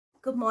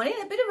Good morning.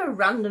 A bit of a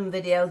random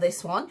video,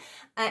 this one.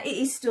 It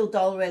is still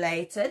doll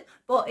related,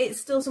 but it's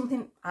still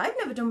something I've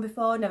never done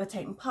before, never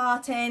taken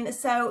part in.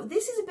 So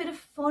this is a bit of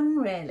fun,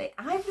 really.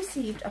 I've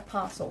received a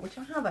parcel, which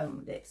I have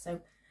opened it. So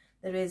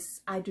there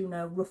is, I do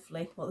know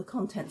roughly what the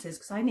contents is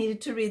because I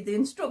needed to read the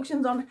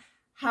instructions on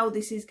how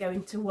this is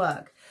going to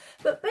work.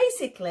 But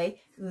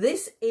basically,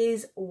 this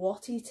is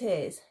what it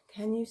is.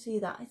 Can you see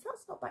that?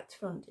 That's not back to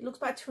front. It looks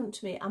back to front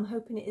to me. I'm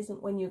hoping it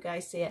isn't when you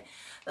guys see it.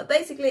 But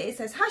basically it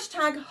says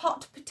hashtag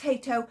hot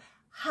potato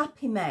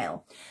happy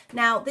mail.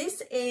 Now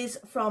this is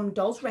from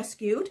Dolls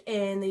Rescued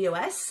in the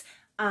US.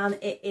 And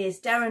it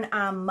is Darren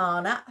and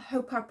Marna. I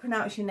hope I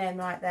pronounced your name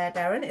right there,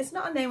 Darren. It's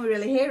not a name we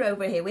really hear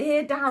over here. We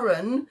hear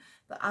Darren,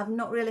 but I've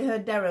not really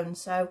heard Darren.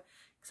 So,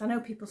 because I know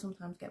people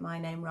sometimes get my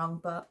name wrong,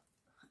 but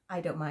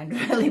I don't mind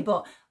really.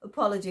 But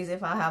apologies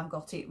if I have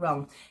got it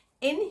wrong.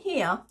 In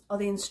here are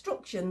the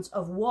instructions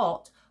of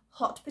what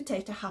hot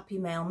potato happy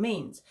mail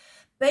means.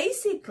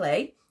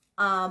 Basically,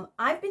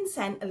 I've been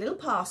sent a little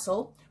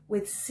parcel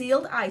with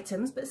sealed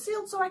items, but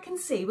sealed so I can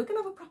see. We're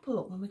going to have a proper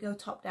look when we go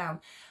top down.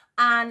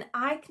 And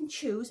I can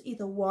choose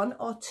either one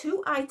or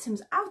two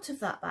items out of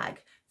that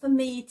bag for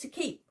me to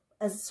keep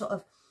as sort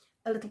of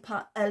a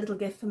little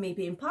gift for me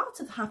being part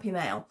of Happy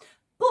Mail.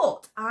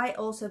 But I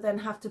also then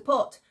have to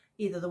put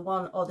either the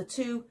one or the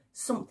two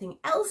something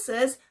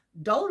else's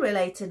doll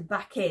related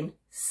back in,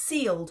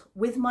 sealed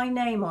with my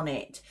name on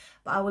it.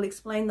 But I will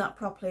explain that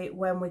properly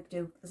when we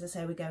do, as I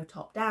say, we go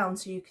top down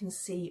so you can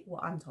see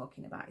what I'm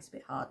talking about. It's a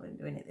bit hard when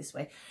doing it this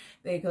way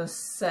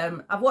because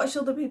I've watched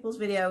other people's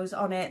videos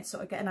on it, so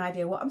I get an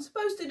idea what I'm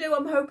supposed to do.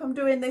 I hope I'm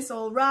doing this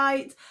all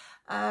right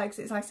because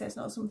it's like I said, it's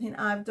not something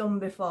I've done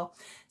before.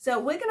 So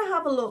we're going to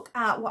have a look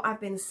at what I've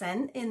been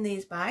sent in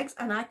these bags,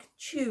 and I can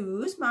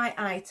choose my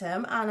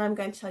item and I'm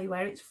going to tell you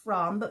where it's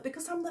from. But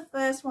because I'm the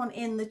first one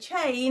in the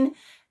chain,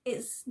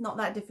 it's not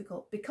that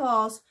difficult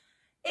because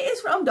it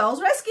is from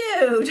Dolls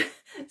Rescued.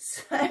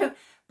 So,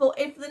 but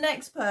if the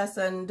next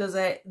person does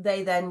it,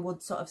 they then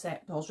would sort of say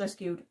Dolls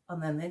Rescued,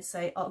 and then they'd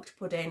say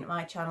Octopudding,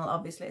 my channel.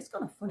 Obviously, it's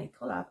got a funny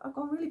colour. I've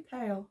gone really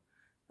pale.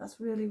 That's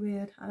really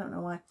weird. I don't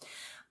know why.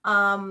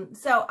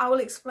 So I will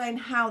explain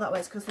how that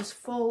works because there's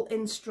full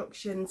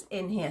instructions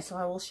in here. So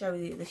I will show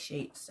you the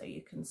sheet so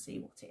you can see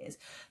what it is.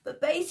 But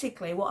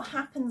basically what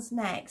happens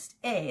next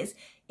is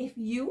if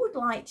you would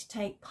like to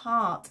take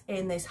part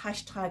in this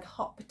hashtag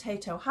hot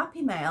potato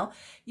happy mail,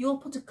 you'll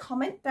put a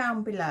comment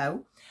down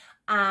below.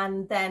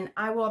 And then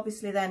I will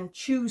obviously then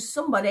choose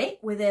somebody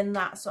within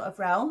that sort of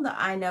realm that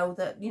I know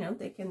that, you know,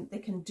 they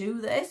can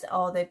do this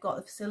or they've got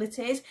the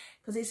facilities,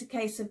 because it's a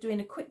case of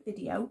doing a quick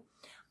video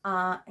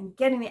and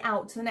getting it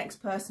out to the next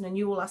person, and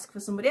you will ask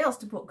for somebody else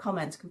to put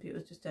comments.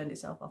 Computer's just turned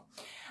itself off.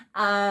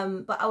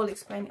 But I will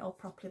explain it all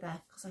properly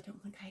there because I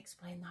don't think I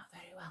explained that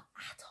very well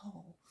at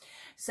all.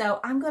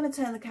 So I'm going to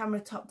turn the camera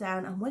top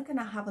down and we're going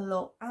to have a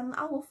look and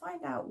I will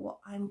find out what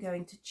I'm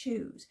going to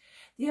choose.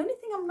 The only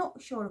thing I'm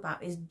not sure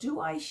about is, do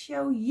I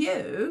show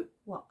you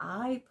what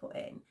I put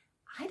in?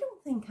 I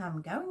don't think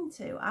I'm going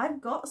to.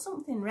 I've got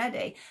something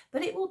ready,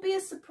 but it will be a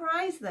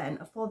surprise then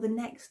for the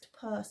next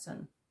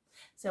person.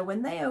 So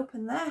when they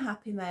open their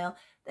Happy Mail,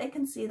 they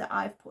can see that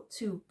I've put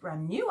two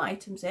brand new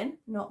items in,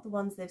 not the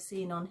ones they've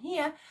seen on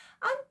here,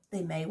 and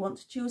they may want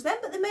to choose them,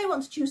 but they may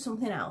want to choose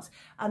something else.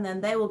 And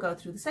then they will go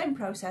through the same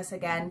process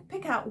again,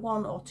 pick out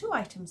one or two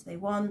items they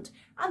want,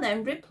 and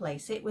then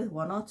replace it with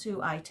one or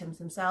two items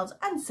themselves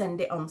and send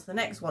it on to the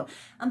next one.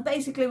 And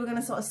basically we're going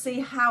to sort of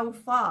see how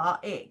far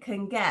it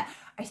can get.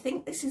 I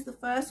think this is the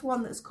first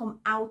one that's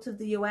come out of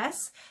the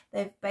US.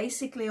 They've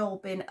basically all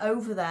been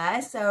over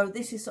there. So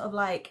this is sort of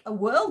like a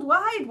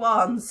worldwide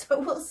one. So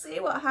we'll see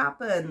what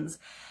happens.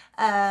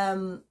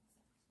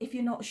 If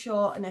you're not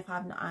sure, and if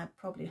I've not, I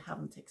probably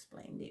haven't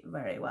explained it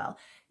very well,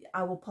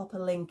 I will pop a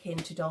link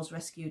into Dolls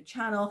Rescued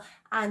channel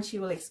and she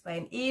will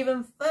explain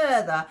even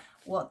further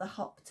what the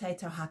hot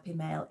potato happy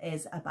mail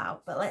is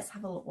about. But let's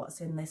have a look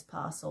what's in this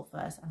parcel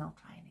first and I'll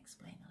try and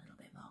explain a little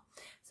bit more.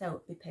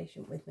 So be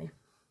patient with me.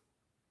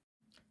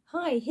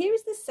 Hi, here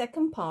is the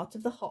second part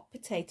of the hot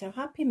potato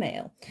happy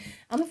mail.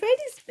 I'm afraid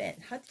it's a bit,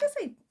 how did I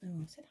say?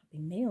 Oh, I said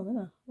happy meal, didn't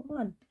I? What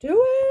am I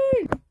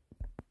doing?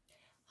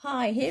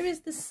 Hi, here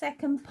is the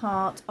second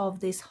part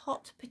of this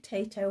hot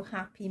potato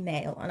happy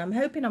mail, and I'm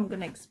hoping I'm going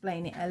to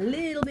explain it a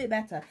little bit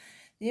better.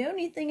 The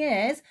only thing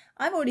is,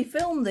 I've already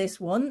filmed this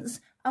once,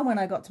 and when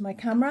I got to my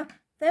camera,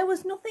 there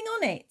was nothing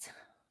on it.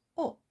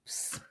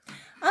 Oops.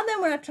 And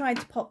then when I tried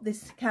to pop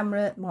this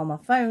camera, well, my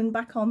phone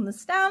back on the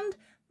stand,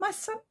 my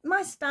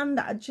stand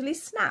actually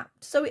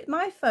snapped. So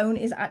my phone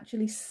is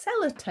actually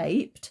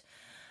sellotaped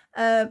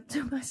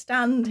to my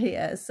stand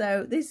here.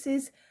 So this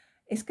is...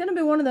 it's going to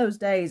be one of those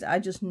days. I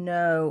just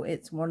know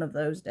it's one of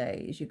those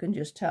days. You can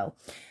just tell.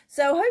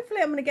 So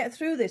hopefully I'm going to get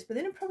through this. But the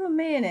only problem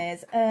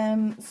is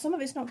some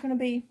of it's not going to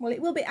be, well, it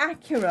will be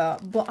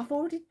accurate, but I've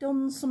already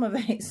done some of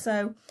it.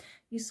 So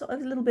you sort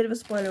of a little bit of a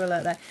spoiler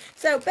alert there.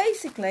 So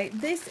basically,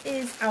 this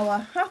is our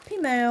Happy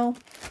Mail,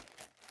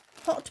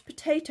 hot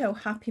potato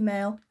Happy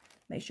Mail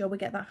make sure we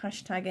get that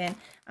hashtag in,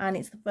 and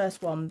it's the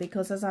first one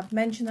because, as I've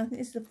mentioned, I think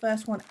this is the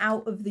first one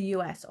out of the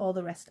US. All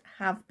the rest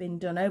have been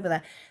done over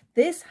there.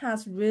 This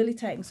has really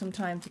taken some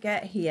time to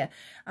get here.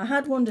 I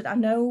had wondered, I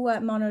know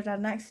Mana had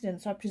an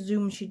accident, so I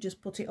presume she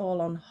just put it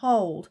all on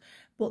hold,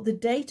 but the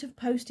date of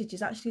postage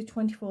is actually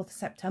 24th of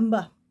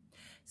September.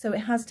 So it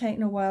has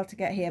taken a while to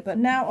get here. But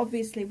now,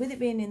 obviously, with it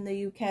being in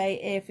the UK,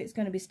 if it's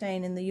going to be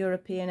staying in the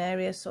European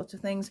area sort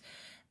of things,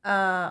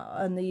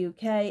 in the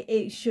UK,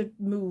 it should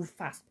move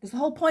fast. Because the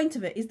whole point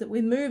of it is that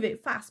we move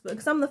it fast. But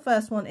because I'm the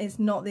first one, it's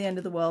not the end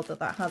of the world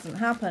that hasn't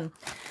happened.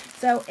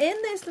 So in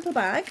this little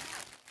bag,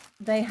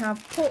 they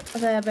have put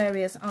their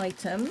various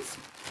items.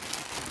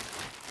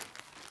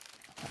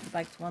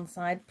 Bag to one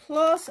side,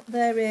 plus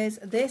there is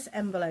this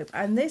envelope,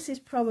 and this is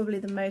probably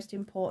the most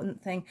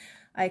important thing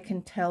I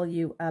can tell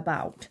you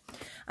about.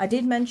 I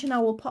did mention I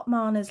will pop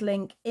Mana's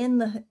link in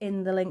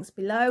the links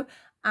below.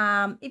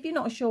 If you're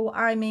not sure what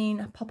I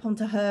mean, pop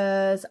onto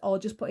hers or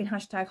just put in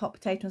hashtag hot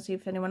potato and see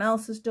if anyone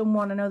else has done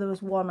one. I know there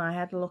was one I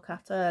had a look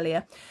at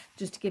earlier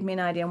just to give me an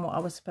idea on what I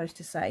was supposed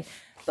to say,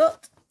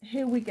 but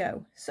here we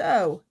go.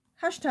 So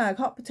hashtag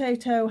hot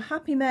potato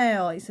happy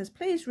mail. It says,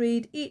 please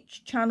read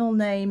each channel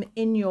name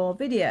in your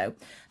video.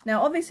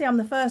 Now, obviously, I'm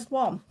the first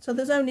one, so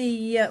there's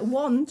only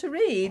one to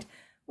read,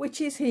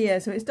 which is here.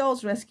 So it's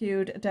Dolls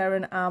Rescued,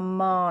 Darren and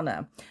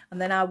Mana.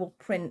 And then I will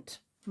print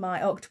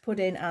my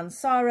Octopudding and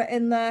Sarah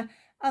in there.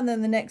 And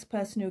then the next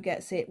person who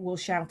gets it will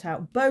shout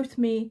out both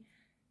me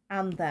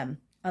and them.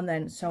 And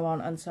then so on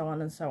and so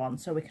on and so on.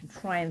 So we can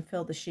try and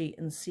fill the sheet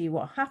and see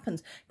what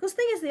happens. Because the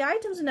thing is, the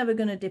items are never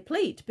going to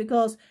deplete,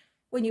 because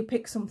when you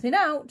pick something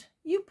out,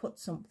 you put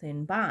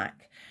something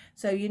back.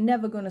 So you're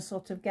never going to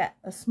sort of get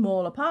a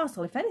smaller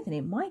parcel. If anything,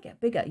 it might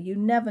get bigger. You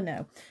never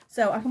know.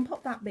 So I can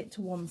pop that bit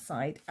to one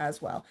side as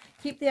well.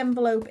 Keep the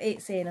envelope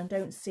it's in and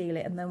don't seal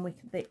it, and then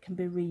it can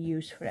be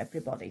reused for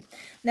everybody.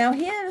 Now,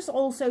 here's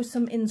also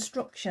some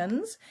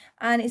instructions,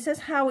 and it says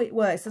how it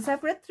works. As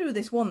I've read through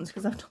this once,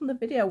 because I've done the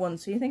video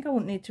once, so you think I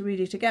wouldn't need to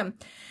read it again.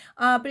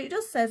 But it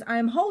just says, I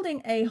am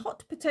holding a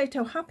hot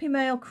potato happy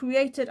mail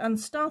created and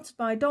started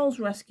by Dolls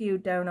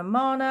Rescued, Darren and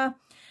Mana.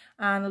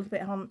 And a little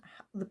bit on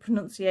the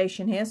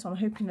pronunciation here, so I'm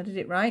hoping I did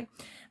it right.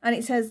 And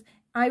it says,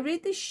 I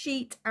read this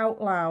sheet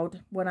out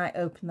loud when I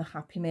open the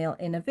Happy Mail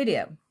in a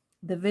video.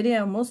 The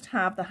video must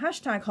have the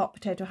hashtag hot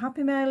potato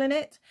happy mail in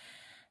it.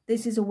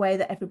 This is a way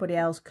that everybody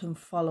else can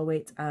follow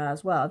it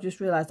as well. I've just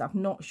realised I've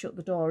not shut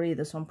the door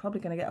either, so I'm probably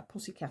going to get a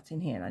pussycat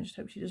in here, and I just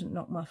hope she doesn't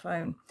knock my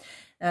phone.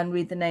 And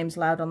read the names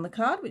loud on the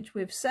card, which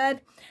we've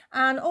said.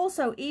 And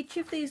also, each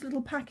of these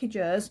little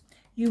packages,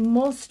 you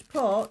must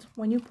put,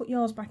 when you put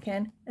yours back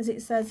in, as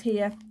it says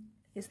here,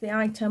 it's the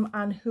item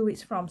and who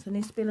it's from. So there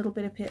needs to be a little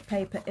bit of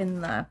paper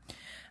in there.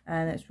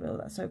 And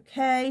that's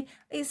okay.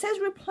 It says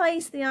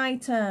replace the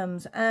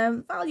items.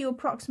 Value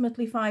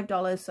approximately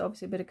 $5. So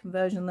obviously a bit of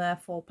conversion there,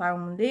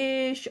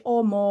 £4-ish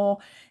or more,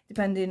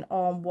 depending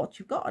on what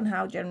you've got and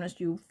how generous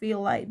you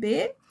feel like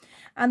being.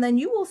 And then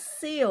you will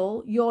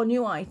seal your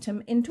new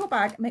item into a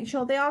bag. Make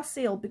sure they are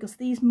sealed, because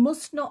these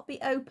must not be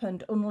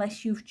opened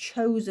unless you've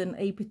chosen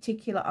a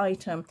particular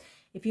item.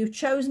 If you've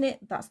chosen it,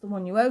 that's the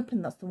one you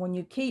open, that's the one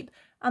you keep,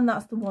 and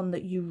that's the one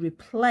that you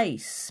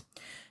replace.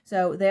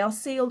 So they are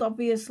sealed,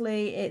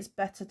 obviously. It's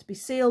better to be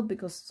sealed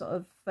because sort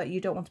of you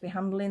don't want to be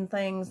handling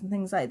things and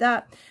things like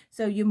that.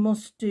 So you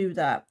must do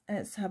that.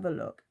 Let's have a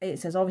look. It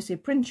says obviously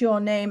print your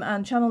name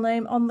and channel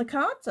name on the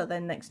card. So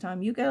then next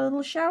time you get a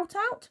little shout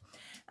out.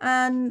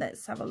 And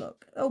let's have a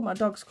look. Oh, my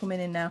dog's coming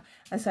in now.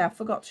 I say I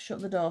forgot to shut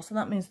the door, so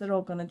that means they're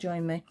all going to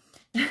join me.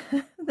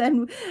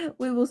 Then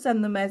we will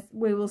send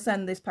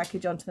this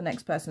package on to the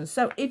next person.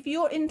 So if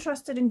you're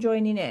interested in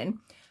joining in,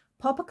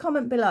 pop a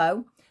comment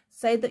below.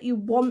 Say that you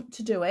want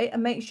to do it,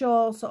 and make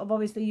sure sort of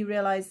obviously you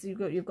realise you've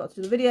got to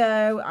do the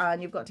video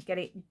and you've got to get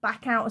it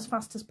back out as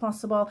fast as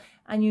possible,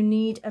 and you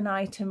need an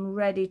item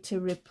ready to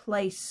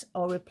replace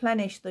or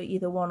replenish the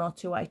either one or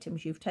two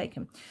items you've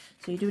taken.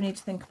 So you do need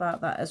to think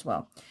about that as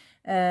well.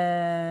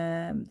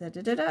 Yeah,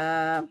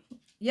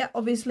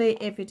 obviously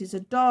if it is a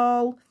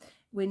doll,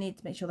 we need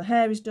to make sure the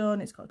hair is done.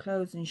 It's got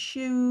clothes and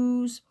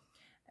shoes.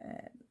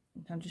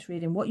 I'm just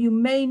reading what you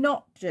may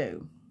not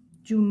do.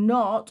 Do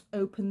not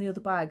open the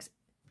other bags.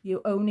 You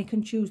only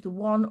can choose the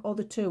one or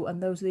the two,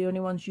 and those are the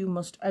only ones you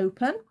must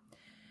open.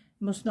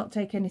 Must not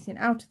take anything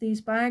out of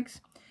these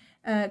bags.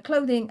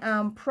 Clothing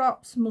and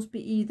props must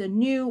be either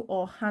new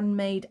or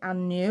handmade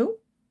and new.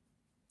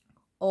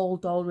 All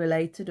doll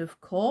related, of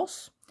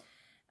course.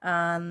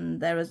 And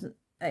there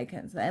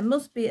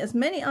must be as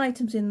many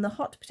items in the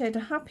hot potato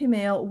happy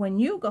meal when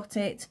you got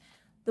it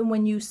than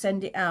when you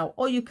send it out,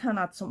 or you can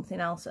add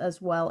something else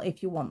as well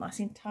if you want. That's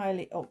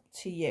entirely up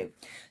to you.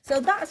 So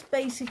that's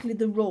basically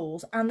the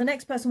rules, and the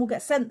next person will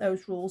get sent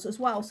those rules as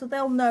well, so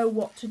they'll know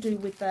what to do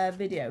with their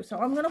video. So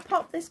I'm going to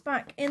pop this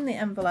back in the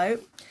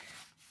envelope,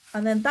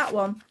 and then that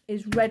one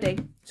is ready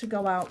to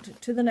go out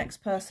to the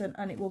next person,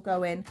 and it will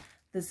go in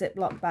the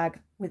Ziploc bag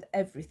with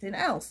everything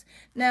else.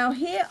 Now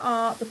here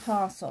are the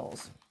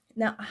parcels.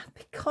 Now,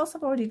 because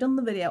I've already done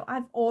the video,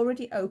 I've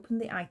already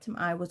opened the item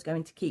I was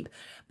going to keep.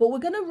 But we're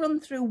going to run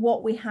through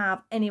what we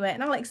have anyway,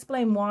 and I'll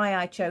explain why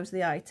I chose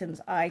the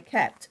items I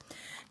kept.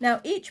 Now,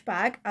 each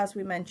bag, as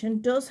we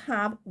mentioned, does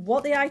have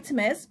what the item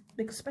is,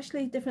 because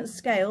especially different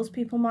scales,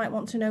 people might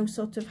want to know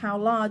sort of how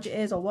large it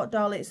is or what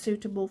doll it's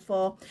suitable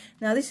for.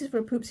 Now, this is for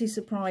a Poopsie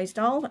Surprise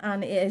doll,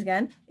 and it,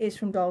 again, is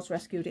from Dolls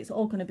Rescued. It's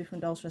all going to be from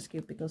Dolls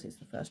Rescued because it's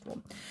the first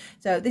one.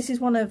 So this is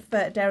one of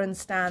Darren's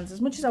stands.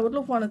 As much as I would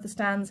love one of the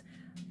stands,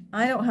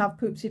 I don't have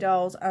Poopsie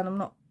dolls and I'm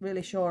not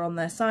really sure on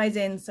their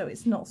sizing, so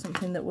it's not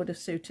something that would have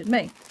suited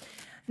me.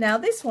 Now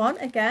this one,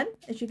 again,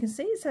 as you can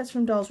see, it says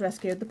from Dolls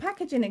Rescued. The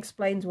packaging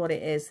explains what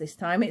it is this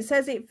time. It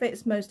says it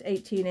fits most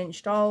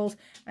 18-inch dolls,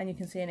 and you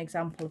can see an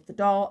example of the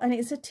doll. And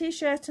it's a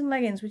t-shirt and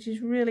leggings, which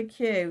is really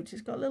cute.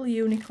 It's got a little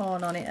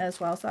unicorn on it as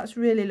well, so that's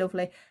really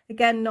lovely.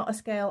 Again, not a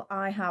scale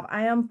I have.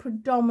 I am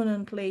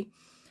predominantly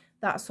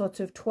that sort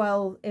of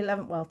 10,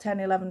 11,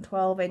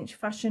 12-inch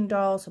fashion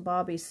dolls, so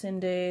Barbies,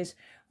 Cindy's.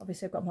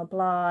 Obviously, I've got my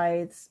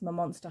Blythes, my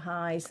Monster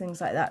Highs,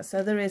 things like that.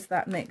 So there is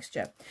that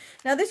mixture.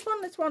 Now, this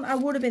one I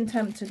would have been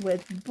tempted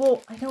with,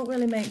 but I don't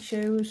really make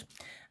shoes.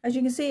 As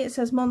you can see, it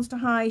says Monster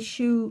High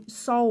shoe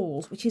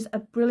soles, which is a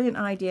brilliant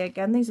idea.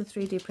 Again, these are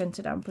 3D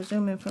printed, I'm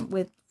presuming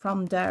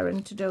from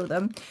Darren to do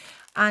them.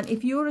 And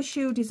if you're a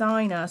shoe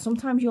designer,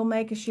 sometimes you'll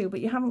make a shoe,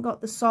 but you haven't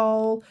got the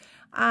sole,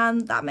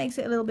 and that makes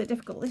it a little bit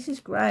difficult. This is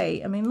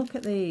great. I mean, look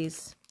at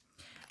these.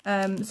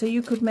 So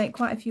you could make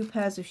quite a few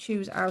pairs of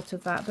shoes out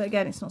of that, but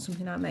again, it's not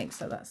something I make,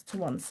 so that's to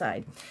one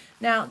side.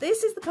 Now,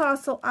 this is the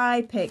parcel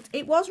I picked.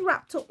 It was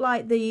wrapped up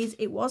like these.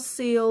 It was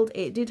sealed.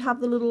 It did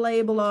have the little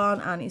label on,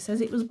 and it says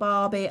it was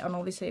Barbie, and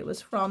obviously it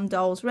was from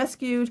Dolls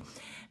Rescued.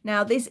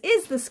 Now, this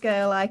is the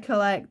scale I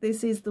collect.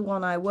 This is the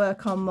one I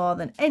work on more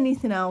than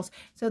anything else,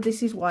 so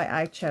this is why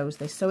I chose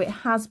this. So it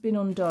has been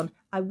undone.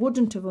 I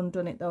wouldn't have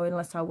undone it though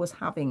unless I was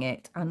having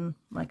it, and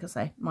like I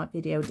say, my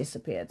video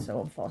disappeared,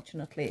 so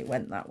unfortunately it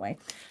went that way.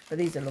 But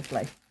these are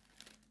lovely.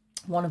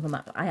 One of them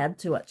I had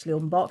to actually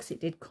unbox.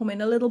 It did come in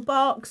a little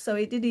box, so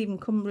it did even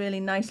come really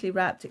nicely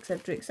wrapped,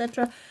 etc,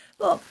 etc.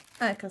 But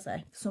like I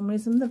say, for some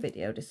reason the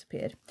video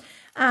disappeared.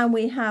 And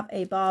we have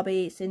a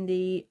Barbie,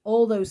 Cindy,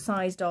 all those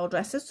size doll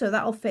dresses, so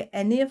that'll fit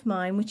any of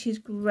mine, which is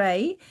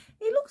great.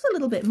 It looks a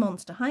little bit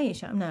Monster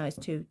High-ish. No, it's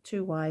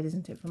too wide,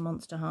 isn't it, for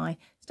Monster High?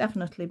 It's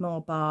definitely more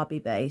Barbie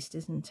based,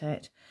 isn't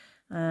it?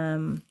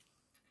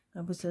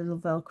 There was a little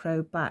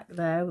Velcro back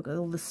there. We've got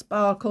all the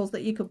sparkles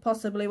that you could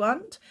possibly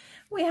want.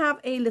 We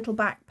have a little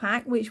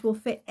backpack which will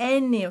fit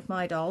any of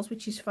my dolls,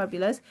 which is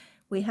fabulous.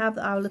 We have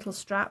our little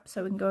strap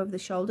so we can go over the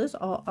shoulders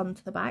or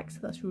onto the back,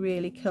 so that's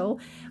really cool.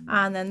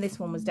 And then this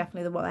one was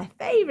definitely my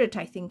favourite,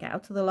 I think,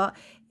 out of the lot.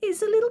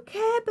 It's a little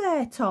Care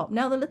Bear top.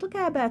 Now, the little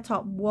Care Bear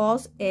top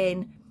was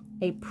in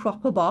a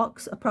proper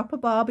box, a proper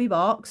Barbie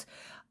box.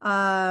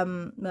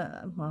 Well,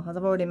 as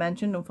I've already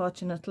mentioned,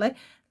 unfortunately,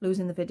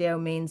 losing the video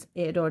means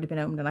it had already been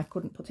opened and I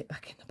couldn't put it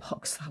back in the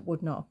box. That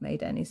would not have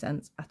made any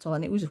sense at all,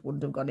 and it just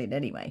wouldn't have gone in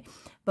anyway.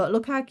 But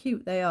look how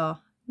cute they are.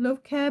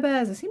 Love Care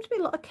Bears. There seems to be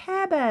a lot of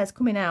Care Bears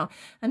coming out.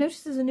 I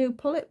noticed there's a new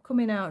Pulip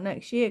coming out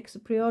next year because the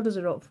pre-orders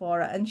are up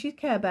for it, and she's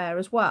Care Bear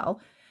as well.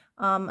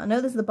 I know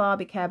there's the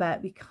Barbie Care Bear.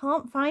 We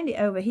can't find it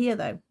over here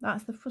though.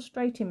 That's the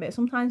frustrating bit.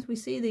 Sometimes we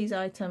see these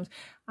items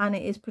and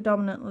it is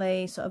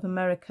predominantly sort of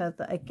America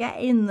that are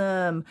getting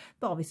them.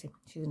 But obviously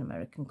she's an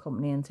American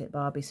company, isn't it,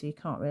 Barbie? So you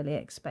can't really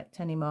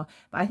expect any more.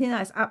 But I think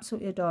that's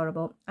absolutely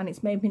adorable. And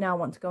it's made me now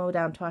want to go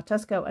down to our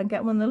Tesco and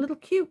get one of the little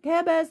cute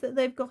Care Bears that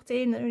they've got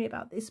in. They're only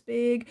about this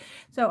big.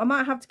 So I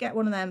might have to get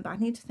one of them. But I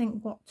need to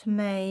think what to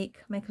make.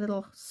 Make a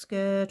little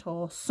skirt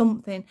or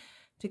something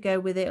to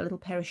go with it, a little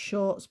pair of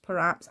shorts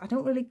perhaps. I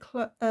don't really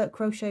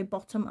crochet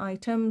bottom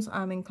items.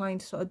 I'm inclined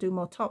to sort of do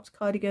more tops,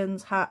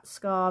 cardigans, hats,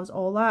 scarves,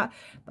 all that.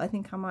 But I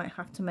think I might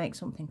have to make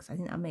something because I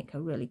think that'll make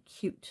a really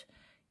cute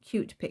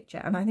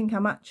picture. And I think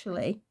I'm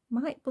actually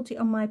might put it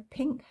on my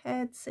pink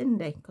haired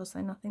Cindy, because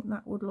then I think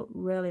that would look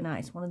really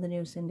nice. One of the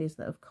new Cindys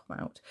that have come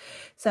out.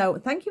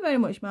 So thank you very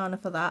much, Marna,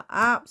 for that.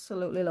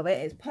 Absolutely love it.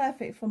 It's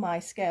perfect for my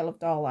scale of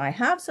doll I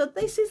have. So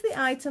this is the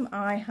item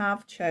I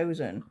have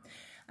chosen.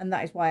 And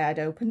that is why I'd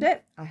opened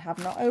it. I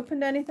have not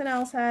opened anything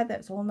else here.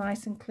 That's all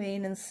nice and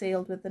clean and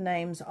sealed with the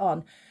names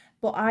on.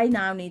 But I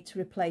now need to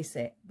replace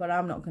it. But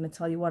I'm not going to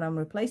tell you what I'm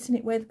replacing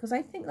it with, because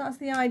I think that's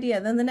the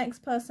idea. Then the next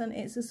person,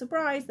 it's a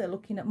surprise. They're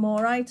looking at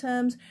more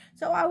items.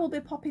 So I will be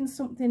popping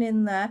something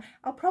in there.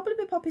 I'll probably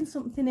be popping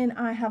something in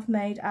I have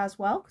made as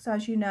well. Because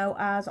as you know,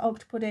 as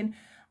Octopudding,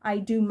 I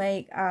do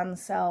make and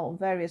sell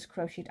various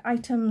crocheted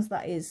items.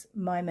 That is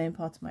my main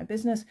part of my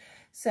business.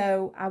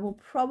 So I will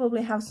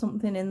probably have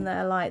something in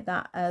there like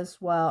that as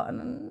well.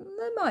 And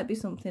there might be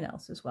something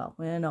else as well.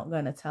 We're not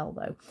going to tell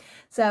though.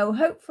 So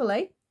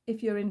hopefully,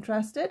 if you're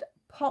interested,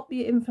 pop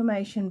your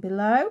information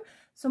below.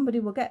 somebody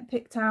will get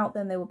picked out,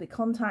 then they will be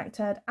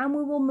contacted, and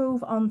we will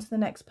move on to the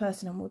next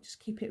person, and we'll just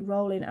keep it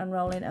rolling and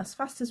rolling as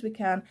fast as we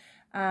can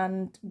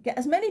and get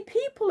as many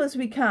people as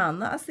we can.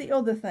 That's the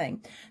other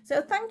thing.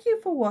 So thank you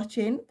for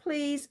watching.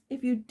 Please,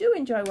 if you do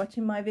enjoy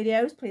watching my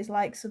videos, please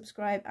like,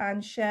 subscribe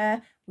and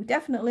share. We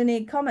definitely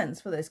need comments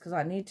for this because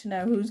I need to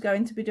know who's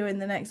going to be doing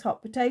the next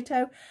hot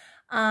potato.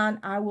 And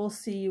I will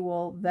see you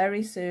all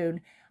very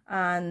soon,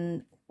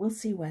 and we'll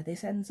see where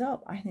this ends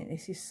up. I think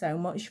this is so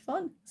much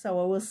fun. So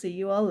I will see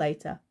you all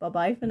later. Bye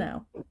bye for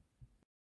now.